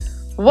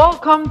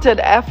Welcome to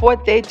the F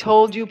What They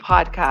Told You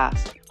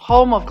podcast,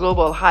 home of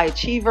global high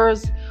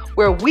achievers,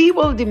 where we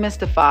will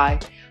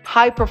demystify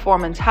high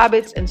performance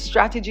habits and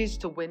strategies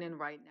to winning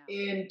right now.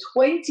 In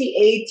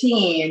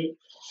 2018,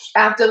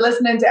 after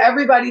listening to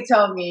everybody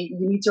tell me,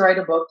 you need to write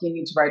a book, you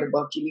need to write a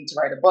book, you need to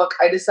write a book,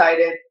 I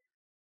decided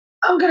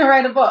I'm going to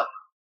write a book.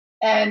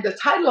 And the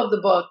title of the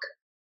book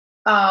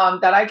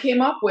that I came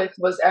up with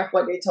was F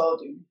What They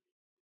Told You.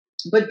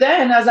 But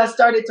then as I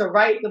started to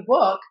write the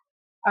book,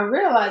 I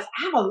realized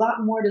I have a lot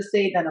more to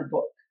say than a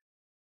book.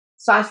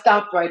 So I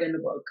stopped writing the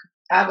book.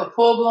 I have a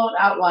full-blown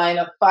outline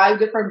of 5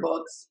 different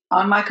books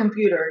on my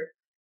computer,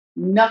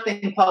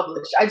 nothing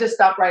published. I just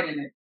stopped writing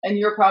it. And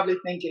you're probably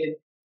thinking,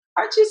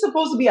 aren't you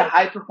supposed to be a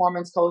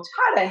high-performance coach?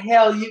 How the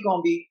hell are you going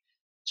to be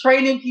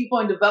training people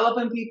and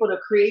developing people to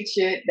create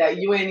shit that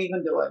you ain't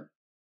even doing?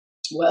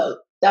 Well,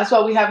 that's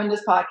what we have in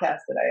this podcast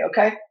today,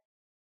 okay?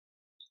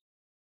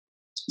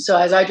 So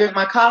as I drink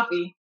my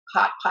coffee,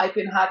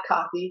 piping hot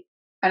coffee,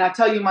 and I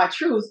tell you my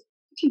truth,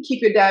 you can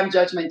keep your damn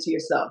judgment to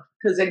yourself.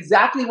 Because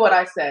exactly what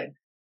I said,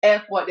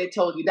 F what they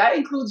told you. That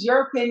includes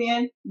your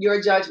opinion, your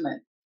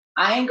judgment.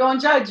 I ain't going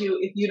to judge you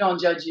if you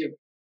don't judge you.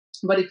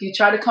 But if you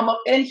try to come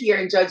up in here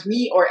and judge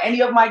me or any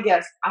of my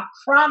guests, I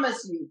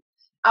promise you,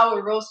 I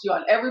will roast you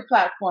on every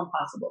platform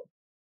possible.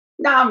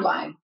 Now I'm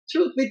lying.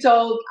 Truth be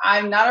told,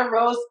 I'm not a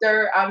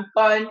roaster. I'm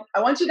fun.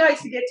 I want you guys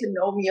to get to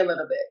know me a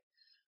little bit.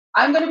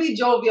 I'm going to be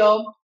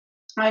jovial.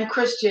 I'm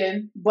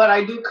Christian, but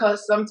I do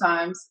cuss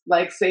sometimes,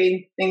 like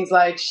saying things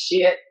like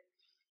shit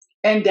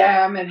and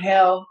damn and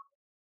hell.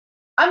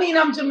 I mean,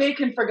 I'm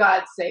Jamaican for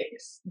God's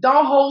sakes.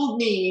 Don't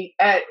hold me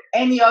at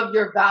any of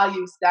your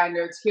value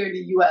standards here in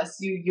the U.S.,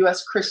 you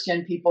U.S.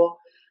 Christian people.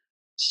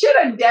 Shit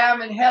and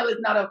damn and hell is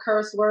not a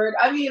curse word.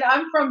 I mean,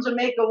 I'm from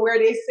Jamaica where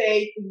they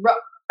say,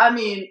 I'm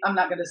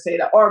not going to say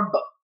that, or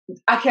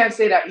I can't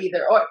say that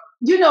either. Or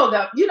you know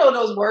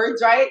those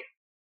words, right?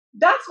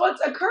 That's what's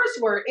a curse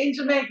word in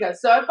Jamaica.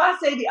 So if I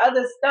say the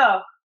other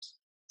stuff,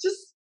 just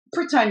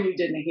pretend you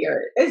didn't hear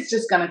it. It's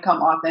just going to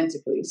come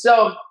authentically.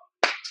 So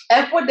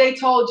F what they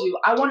told you.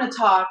 I want to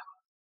talk.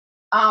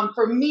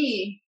 For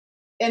me,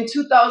 in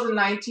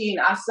 2019,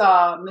 I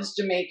saw Miss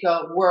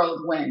Jamaica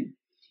World win.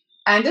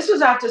 And this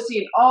was after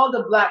seeing all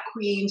the Black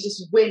queens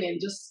just winning,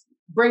 just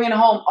bringing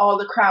home all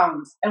the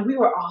crowns. And we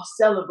were all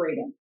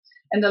celebrating.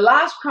 And the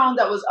last crown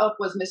that was up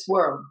was Miss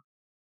World.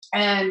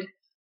 And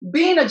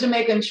being a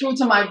Jamaican, true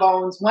to my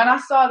bones, when I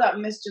saw that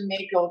Miss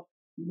Jamaica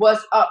was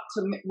up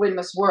to win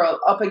Miss World,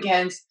 up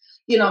against,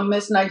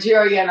 Miss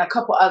Nigeria and a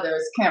couple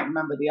others, can't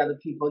remember the other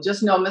people,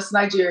 just know Miss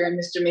Nigeria and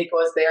Miss Jamaica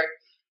was there.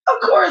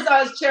 Of course,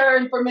 I was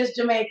cheering for Miss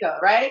Jamaica,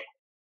 right?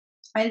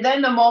 And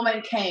then the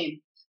moment came.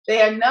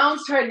 They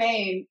announced her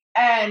name,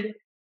 and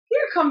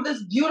here comes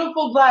this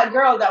beautiful Black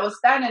girl that was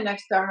standing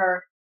next to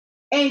her,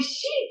 and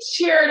she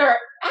cheered her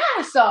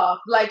ass off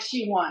like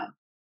she won.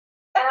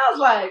 And I was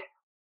like,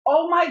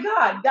 oh my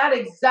God, that's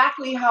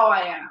exactly how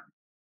I am.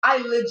 I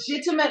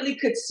legitimately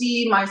could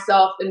see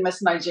myself in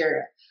Miss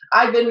Nigeria.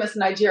 I've been Miss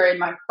Nigeria in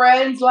my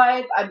friend's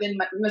life. I've been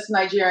Miss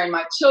Nigeria in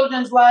my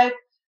children's life.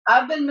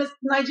 I've been Miss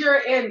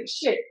Nigeria in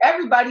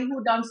everybody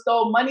who done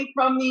stole money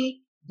from me,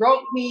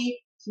 broke me,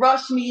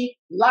 thrust me,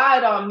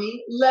 lied on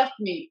me, left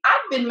me.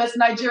 I've been Miss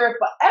Nigeria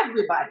for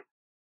everybody.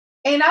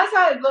 And as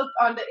I looked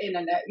on the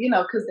internet,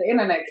 because the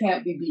internet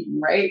can't be beaten,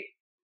 right?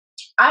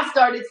 I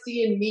started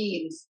seeing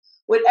memes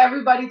with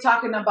everybody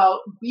talking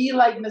about be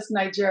like Miss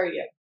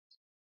Nigeria.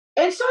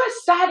 And so I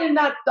sat in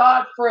that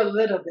thought for a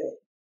little bit.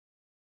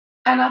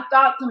 And I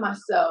thought to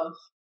myself,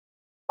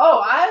 oh,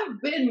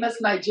 I've been Miss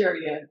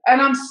Nigeria,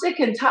 and I'm sick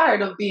and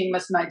tired of being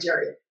Miss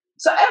Nigeria.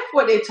 So F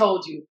what they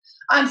told you.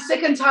 I'm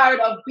sick and tired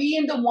of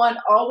being the one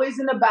always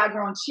in the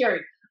background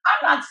cheering.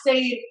 I'm not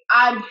saying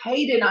I'm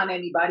hating on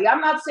anybody.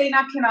 I'm not saying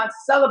I cannot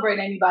celebrate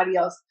anybody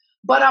else.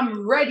 But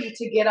I'm ready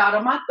to get out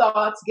of my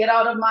thoughts, get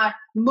out of my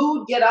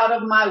mood, get out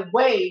of my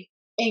way,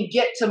 and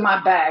get to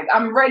my bag.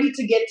 I'm ready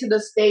to get to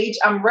the stage.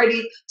 I'm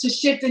ready to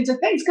shift into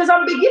things because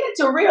I'm beginning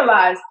to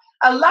realize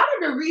a lot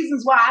of the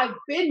reasons why I've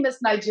been Miss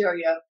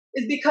Nigeria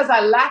is because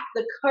I lacked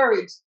the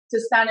courage to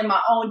stand in my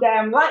own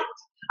damn light.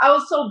 I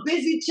was so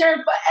busy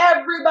cheering for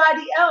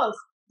everybody else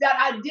that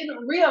I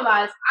didn't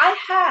realize I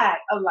had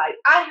a light.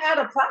 I had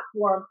a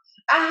platform.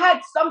 I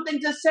had something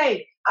to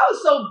say. I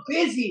was so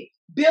busy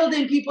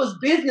building people's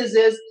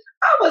businesses,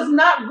 I was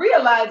not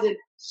realizing,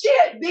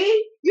 shit,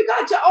 B, you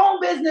got your own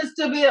business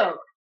to build.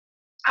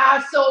 I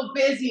was so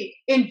busy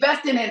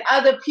investing in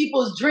other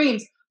people's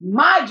dreams.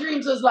 My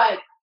dreams was like,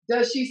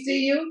 does she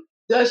see you?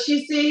 Does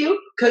she see you?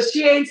 Because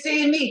she ain't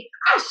seeing me.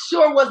 I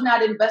sure was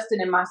not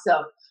investing in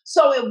myself.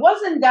 So it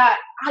wasn't that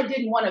I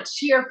didn't want to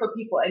cheer for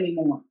people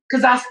anymore,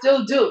 because I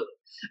still do.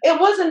 It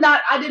wasn't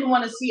that I didn't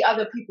want to see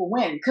other people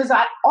win, because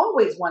I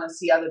always want to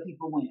see other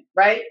people win,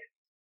 right?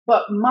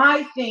 But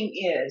my thing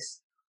is,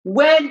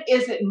 when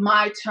is it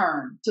my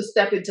turn to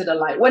step into the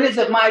light? When is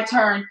it my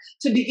turn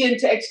to begin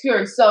to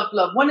experience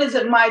self-love? When is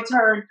it my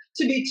turn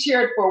to be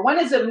cheered for? When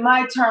is it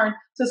my turn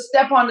to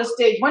step on the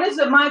stage? When is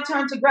it my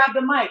turn to grab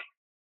the mic?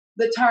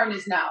 The turn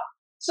is now.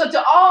 So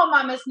to all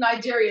my Miss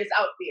Nigerias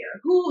out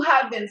there who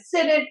have been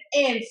sitting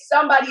in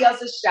somebody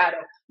else's shadow,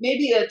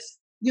 maybe it's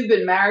you've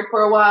been married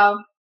for a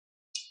while,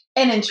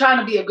 and in trying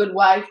to be a good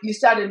wife, you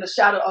sat in the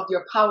shadow of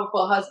your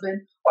powerful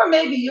husband. Or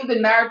maybe you've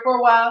been married for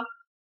a while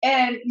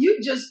and you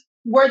just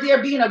were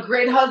there being a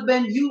great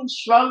husband. You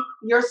shrunk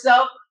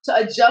yourself to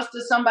adjust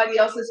to somebody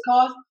else's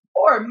cause.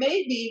 Or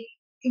maybe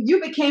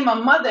you became a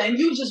mother and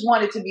you just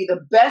wanted to be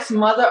the best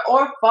mother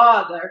or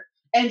father.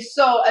 And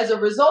so as a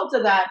result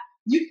of that,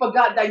 you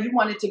forgot that you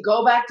wanted to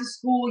go back to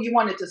school. You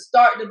wanted to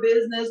start the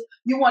business.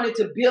 You wanted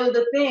to build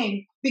a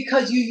thing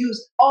because you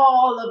used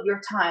all of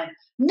your time.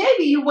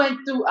 Maybe you went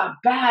through a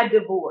bad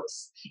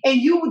divorce and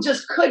you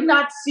just could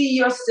not see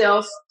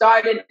yourself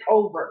starting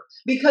over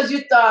because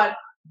you thought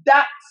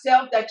that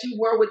self that you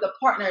were with the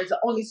partner is the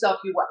only self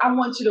you were. I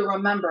want you to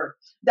remember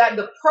that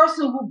the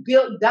person who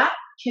built that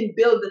can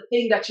build the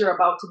thing that you're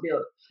about to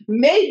build.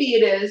 Maybe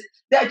it is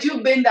that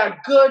you've been that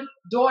good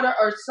daughter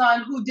or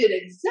son who did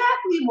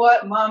exactly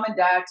what mom and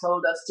dad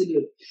told us to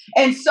do.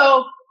 And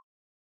so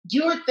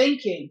you're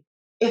thinking,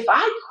 if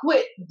I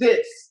quit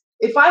this,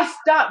 if I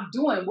stop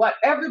doing what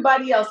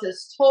everybody else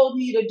has told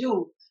me to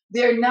do,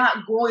 they're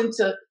not going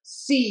to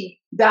see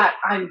that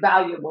I'm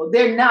valuable.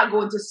 They're not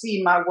going to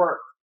see my work.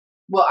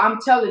 Well, I'm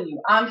telling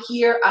you, I'm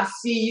here. I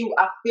see you.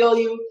 I feel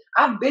you.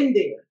 I've been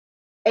there.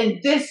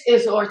 And this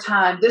is our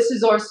time. This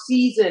is our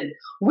season.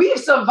 We've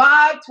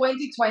survived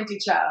 2020,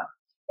 child.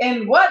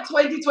 And what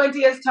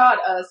 2020 has taught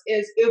us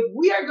is if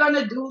we are going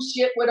to do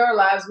shit with our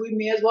lives, we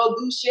may as well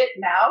do shit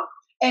now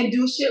and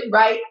do shit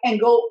right and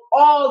go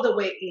all the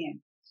way in.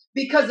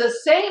 Because the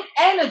same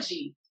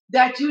energy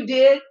that you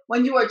did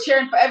when you were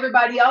cheering for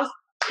everybody else,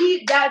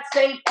 keep that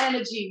same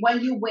energy when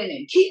you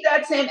winning. Keep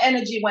that same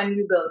energy when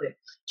you building.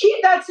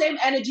 Keep that same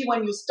energy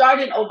when you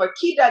starting over.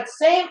 Keep that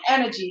same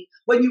energy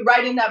when you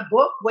writing that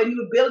book, when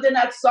you building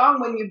that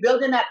song, when you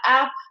building that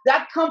app,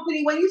 that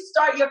company, when you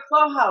start your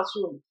clubhouse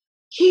room.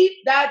 Keep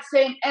that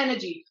same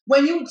energy.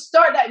 When you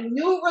start that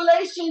new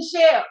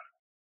relationship,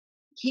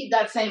 keep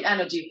that same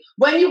energy.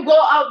 When you go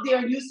out there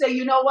and you say,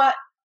 you know what,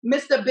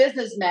 Mr.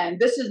 Businessman,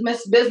 this is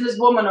Miss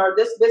Businesswoman or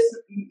this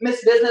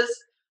Miss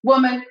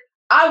Businesswoman,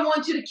 I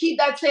want you to keep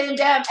that same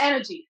damn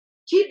energy.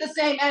 Keep the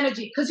same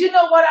energy. Because you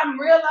know what I'm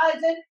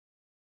realizing?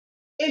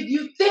 If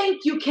you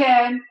think you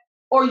can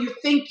or you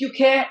think you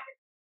can't,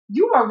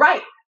 you are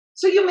right.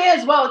 So you may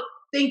as well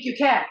think you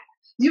can.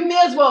 You may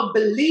as well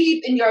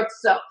believe in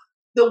yourself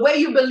the way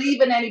you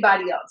believe in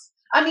anybody else.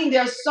 I mean,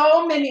 there's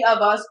so many of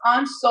us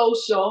on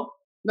social,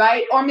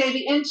 right? Or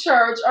maybe in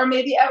church, or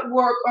maybe at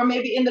work, or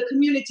maybe in the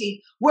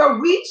community where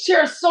we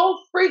cheer so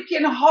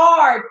freaking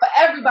hard for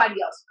everybody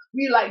else.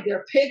 We like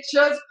their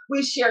pictures.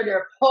 We share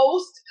their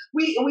posts.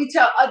 We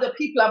tell other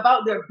people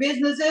about their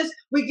businesses.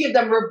 We give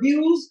them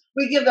reviews.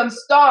 We give them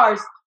stars.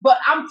 But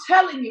I'm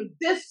telling you,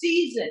 this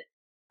season,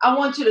 I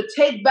want you to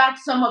take back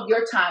some of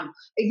your time.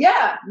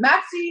 Yeah,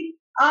 Maxine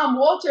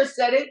Walter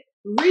said it.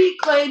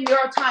 Reclaim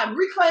your time.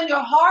 Reclaim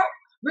your heart.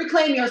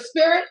 Reclaim your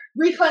spirit.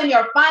 Reclaim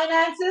your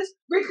finances.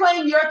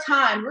 Reclaim your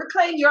time.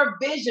 Reclaim your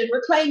vision.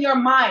 Reclaim your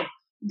mind.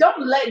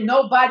 Don't let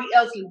nobody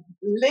else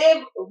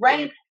live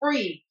rent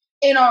free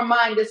in our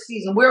mind this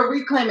season. We're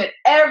reclaiming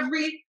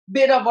every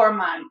bit of our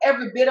mind,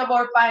 every bit of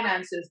our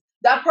finances.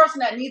 That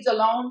person that needs a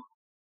loan,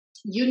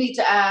 you need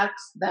to ask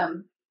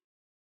them,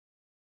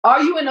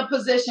 are you in a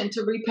position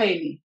to repay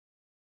me?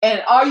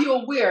 And are you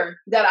aware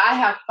that I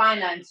have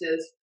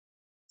finances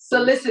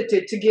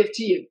solicited to give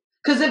to you?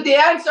 Because if the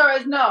answer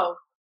is no,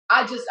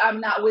 I'm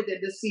not with it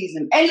this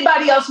season.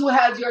 Anybody else who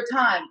has your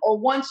time or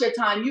wants your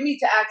time, you need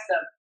to ask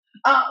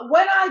them,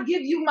 when I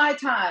give you my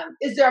time,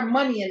 is there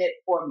money in it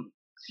for me?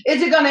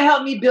 Is it going to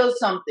help me build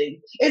something?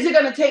 Is it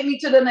going to take me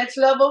to the next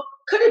level?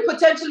 Could it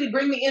potentially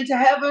bring me into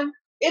heaven?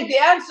 If the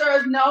answer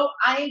is no,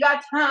 I ain't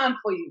got time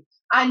for you.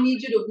 I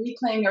need you to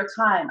reclaim your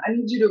time. I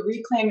need you to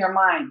reclaim your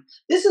mind.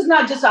 This is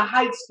not just a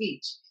hype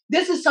speech.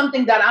 This is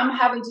something that I'm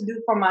having to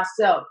do for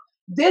myself.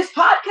 This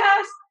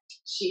podcast,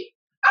 shit,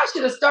 I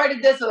should have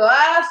started this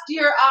last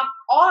year of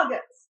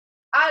August.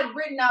 I'd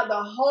written out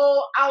the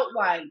whole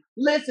outline.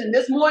 Listen,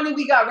 this morning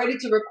we got ready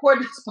to record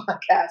this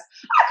podcast.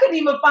 I couldn't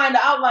even find the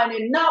outline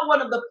in not one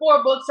of the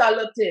 4 books I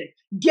looked in.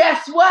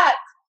 Guess what?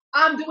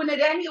 I'm doing it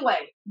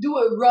anyway. Do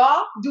it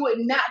raw, do it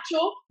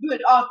natural, do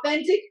it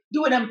authentic,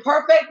 do it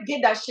imperfect,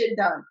 get that shit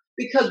done.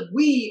 Because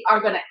we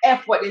are going to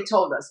F what they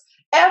told us.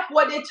 F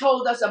what they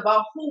told us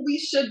about who we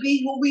should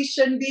be, who we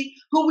shouldn't be,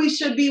 who we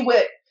should be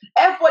with.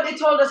 F what they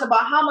told us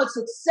about how much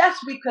success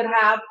we could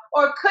have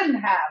or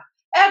couldn't have.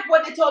 F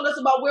what they told us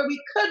about where we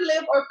could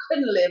live or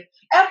couldn't live.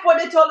 F what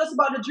they told us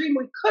about the dream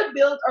we could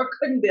build or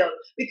couldn't build.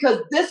 Because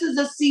this is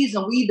the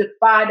season we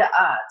defy the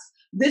odds.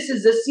 This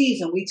is the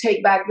season we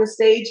take back the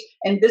stage.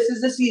 And this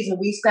is the season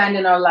we stand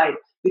in our light.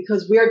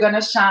 Because we're going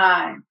to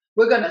shine.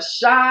 We're going to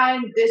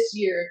shine this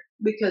year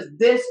because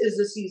this is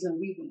the season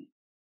we win.